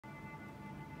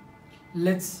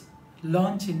let's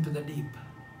launch into the deep.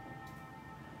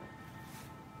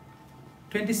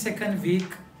 22nd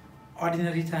week,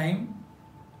 ordinary time,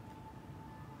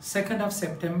 2nd of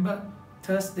September,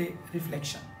 Thursday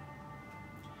reflection.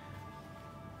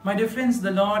 My dear friends,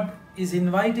 the Lord is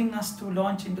inviting us to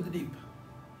launch into the deep.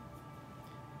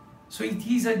 So it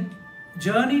is a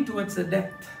journey towards the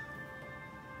depth.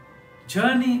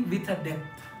 Journey with a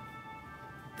depth.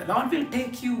 The Lord will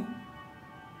take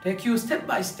you step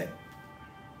by step.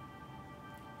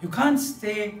 You can't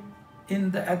stay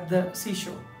at the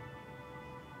seashore,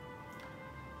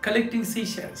 collecting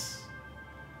seashells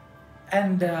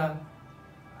and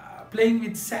playing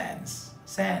with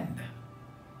sand.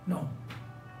 No.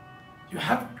 You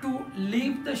have to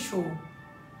leave the shore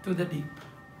to the deep.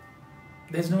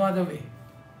 There's no other way.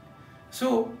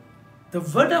 So, the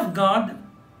Word of God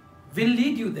will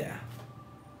lead you there.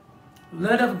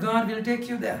 Word of God will take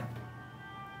you there.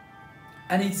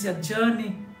 And it's a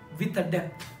journey with a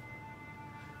depth.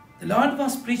 The Lord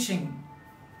was preaching,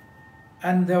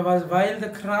 and while the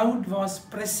crowd was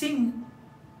pressing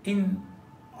in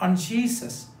on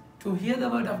Jesus to hear the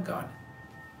Word of God.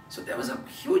 So there was a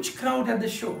huge crowd at the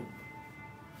shore.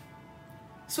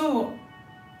 So,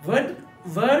 word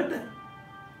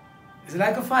is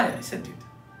like a fire, isn't it?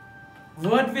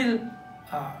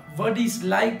 Word is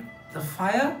like the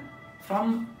fire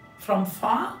from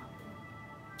far.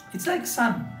 It's like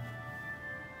sun.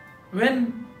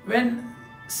 When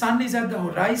sun is at the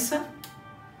horizon,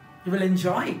 you will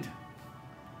enjoy it.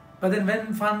 But then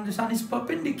when the sun is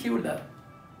perpendicular,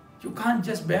 you can't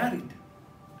just bear it.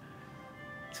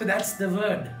 So that's the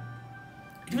word.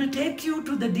 It will take you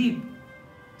to the deep.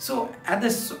 So at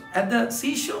the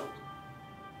seashore,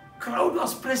 crowd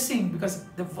was pressing because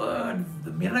the word, the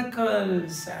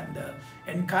miracles and the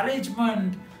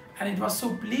encouragement, and it was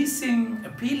so pleasing,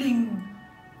 appealing,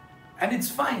 and it's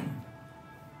fine.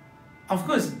 Of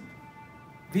course,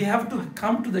 we have to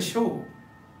come to the shore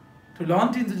to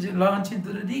launch into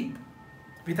the deep.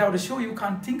 Without a shore, you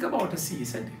can't think about a sea,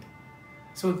 isn't it?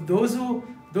 So those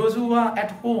who are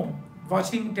at home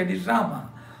watching teledrama,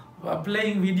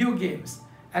 playing video games,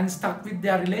 and stuck with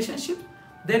their relationship,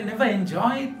 they never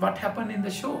enjoyed what happened in the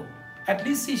show, at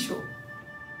least seashore.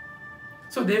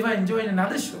 So they were enjoying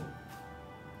another show.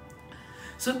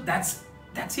 So that's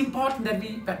important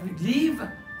that we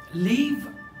leave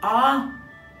our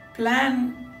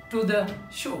plan to the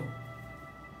show.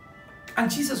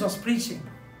 And Jesus was preaching,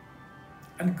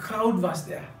 and crowd was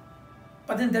there.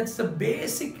 But then that's the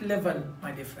basic level,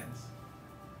 my dear friends.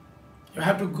 You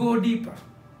have to go deeper.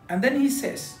 And then he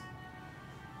says,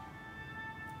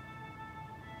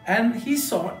 and he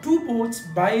saw 2 boats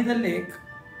by the lake,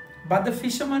 but the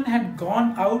fishermen had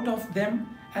gone out of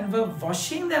them and were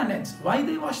washing their nets. Why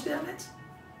they wash their nets?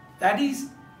 That is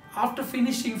after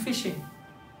finishing fishing.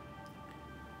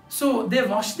 So they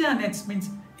wash their nets means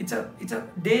it's a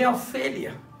day of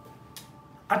failure,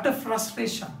 utter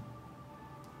frustration.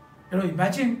 You know,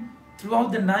 imagine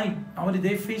throughout the night. Normally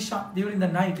they fish during the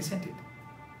night, isn't it?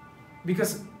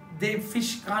 Because they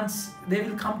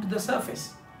will come to the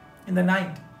surface in the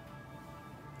night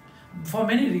for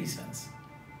many reasons.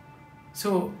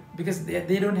 So because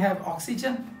they don't have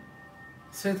oxygen,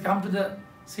 so they come to the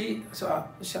sea. So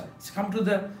come to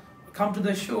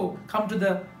the shore, come to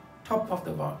the top of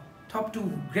the water, top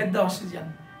to get the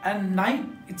oxygen. And night,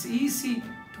 it's easy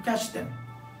to catch them.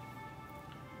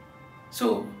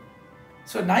 So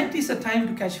night is the time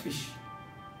to catch fish.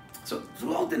 So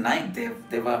throughout the night,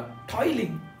 they were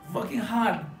toiling, working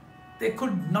hard. They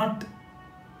could not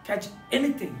catch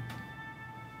anything.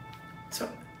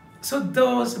 So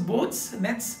those boats,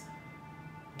 nets,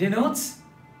 denotes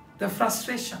the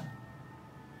frustration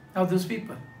of those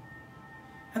people.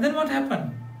 And then what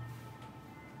happened?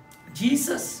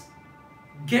 Jesus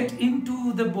get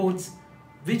into the boats,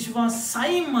 which was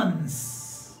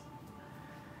Simon's.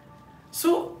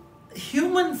 So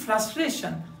human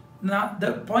frustration, now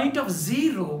the point of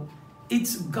zero,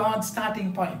 it's God's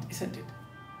starting point, isn't it?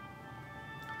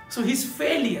 So his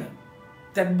failure,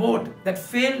 that boat that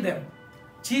failed them,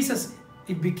 Jesus,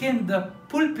 it became the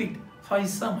pulpit for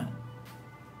his sermon.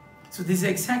 So this is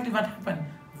exactly what happened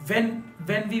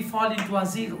when we fall into a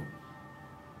zero.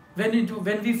 When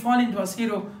we fall into a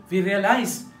zero, we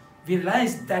realize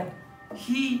that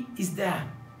he is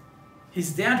there.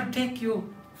 He's there to take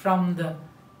you from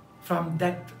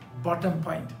that bottom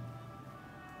point.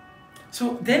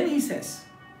 So then he says,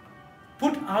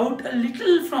 put out a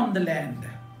little from the land.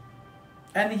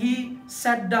 And he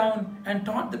sat down and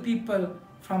taught the people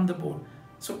from the boat.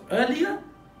 So earlier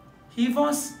he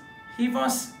was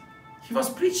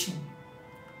preaching.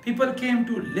 People came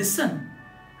to listen,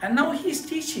 and now he is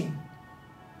teaching.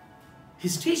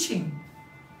 His teaching,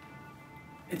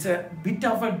 it's a bit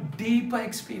of a deeper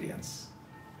experience.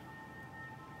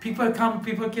 People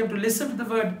came to listen to the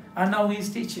word, and now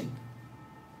he's teaching.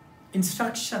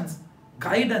 Instructions,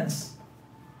 guidance.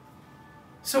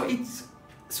 So it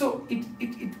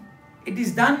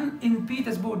is done in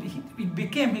Peter's boat. It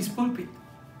became his pulpit.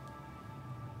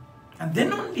 And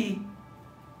then only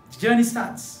the journey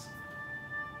starts.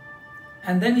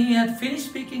 And then he had finished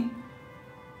speaking.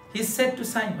 He said to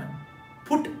Simon,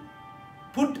 put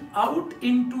out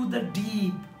into the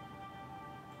deep,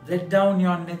 let down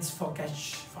your nets for a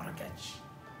catch.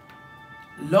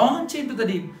 Launch into the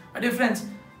deep. My dear friends,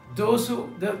 those who,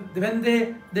 when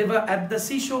they were at the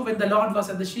seashore, when the Lord was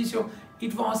at the seashore,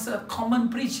 it was a common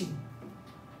preaching.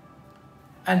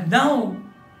 And now,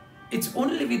 it's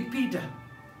only with Peter.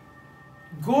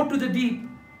 Go to the deep,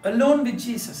 alone with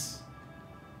Jesus.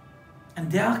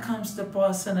 And there comes the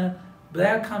personal,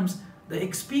 there comes the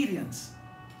experience.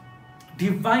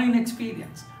 Divine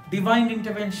experience, divine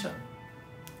intervention.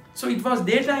 So it was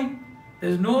daytime.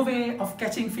 There's no way of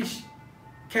catching fish.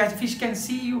 Fish can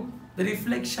see you, the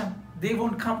reflection. They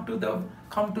won't come to the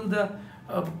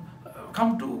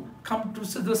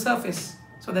surface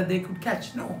so that they could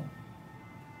catch. No.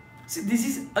 See, this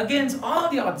is against all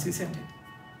the odds, isn't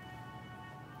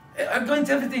it?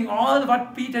 Against everything, all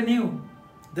what Peter knew.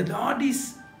 The Lord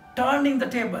is turning the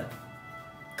table,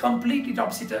 completely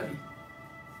topsy-turvy.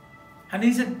 And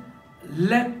he said,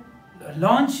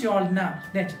 launch your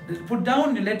net, put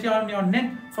down, let your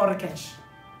net for a catch.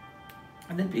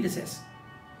 And then Peter says,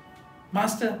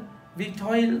 Master, we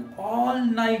toiled all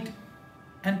night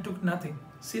and took nothing.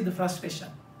 See the frustration.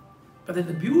 But then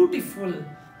the beautiful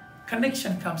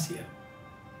connection comes here.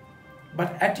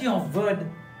 But at your word,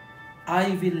 I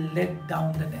will let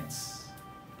down the nets.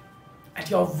 At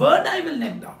your word, I will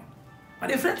let down. My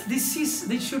dear friends,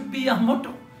 this should be a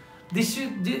motto. This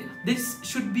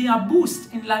should be a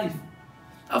boost in life.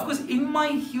 Of course, in my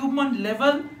human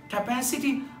level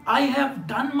capacity, I have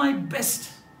done my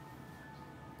best.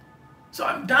 So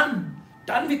I'm done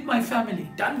with my family,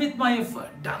 done with my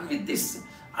effort, done with this.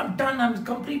 I'm done. I'm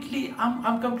completely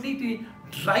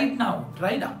dried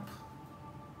up.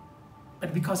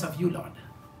 But because of you, Lord,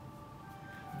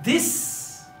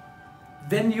 this,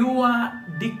 when you are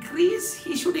decrease,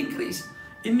 He should increase.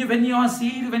 When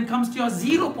it comes to your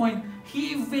 0 point,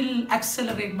 He will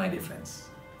accelerate, my dear friends.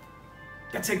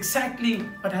 That's exactly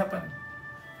what happened.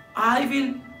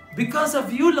 Because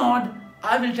of you, Lord,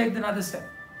 I will take another step.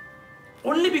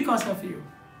 Only because of you.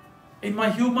 In my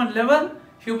human level,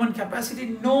 human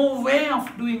capacity, no way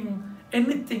of doing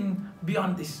anything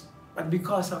beyond this. But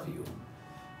because of you.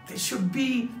 This should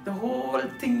be the whole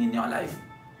thing in your life.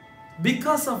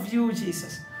 Because of you,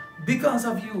 Jesus. Because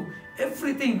of you.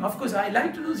 Everything. Of course, I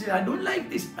like to do this. I don't like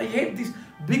this. I hate this.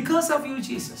 Because of you,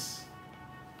 Jesus.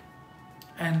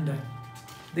 And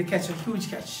they catch a huge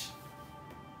catch.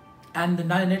 And the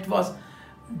net was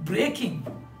breaking.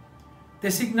 They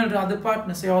signaled to other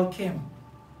partners. They all came.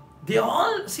 They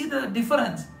all see the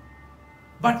difference.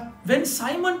 But when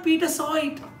Simon Peter saw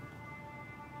it,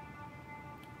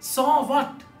 saw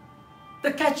what?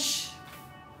 The catch.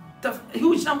 The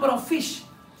huge number of fish.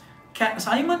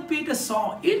 Simon Peter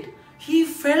saw it. He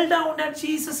fell down at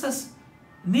Jesus'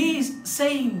 knees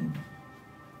saying,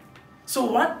 so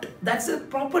what? That's the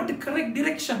proper correct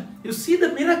direction. You see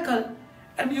the miracle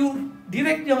and you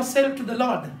direct yourself to the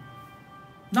Lord.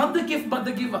 Not the gift, but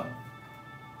the giver.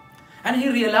 And he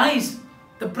realized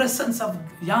the presence of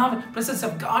Yahweh, presence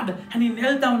of God, and he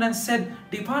knelt down and said,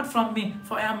 depart from me,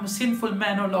 for I am a sinful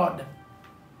man, O Lord.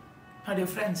 My dear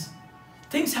friends,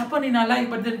 things happen in our life,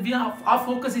 but then our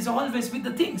focus is always with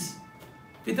the things.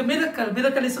 With the miracle.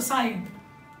 Miracle is a sign.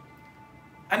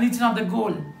 And it's not the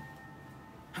goal.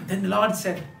 And then the Lord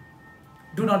said,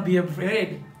 do not be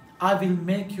afraid. I will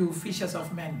make you fishers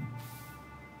of men.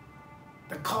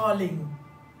 The calling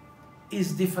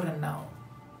is different now.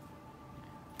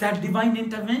 That divine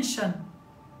intervention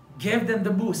gave them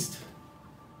the boost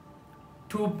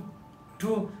to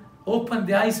open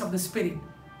the eyes of the Spirit,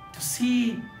 to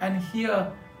see and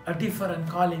hear a different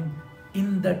calling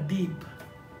in the deep.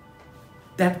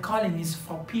 That calling is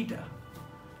for Peter.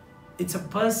 It's a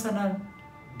personal,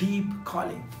 deep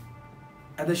calling.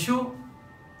 At the shore,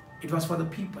 it was for the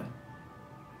people.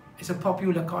 It's a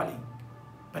popular calling.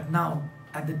 But now,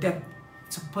 at the depth,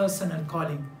 it's a personal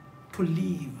calling to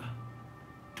live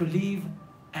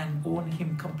and own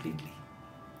Him completely.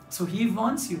 So He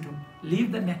wants you to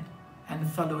leave the net and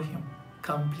follow Him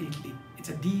completely. It's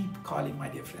a deep calling, my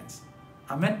dear friends.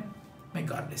 Amen. May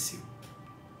God bless you.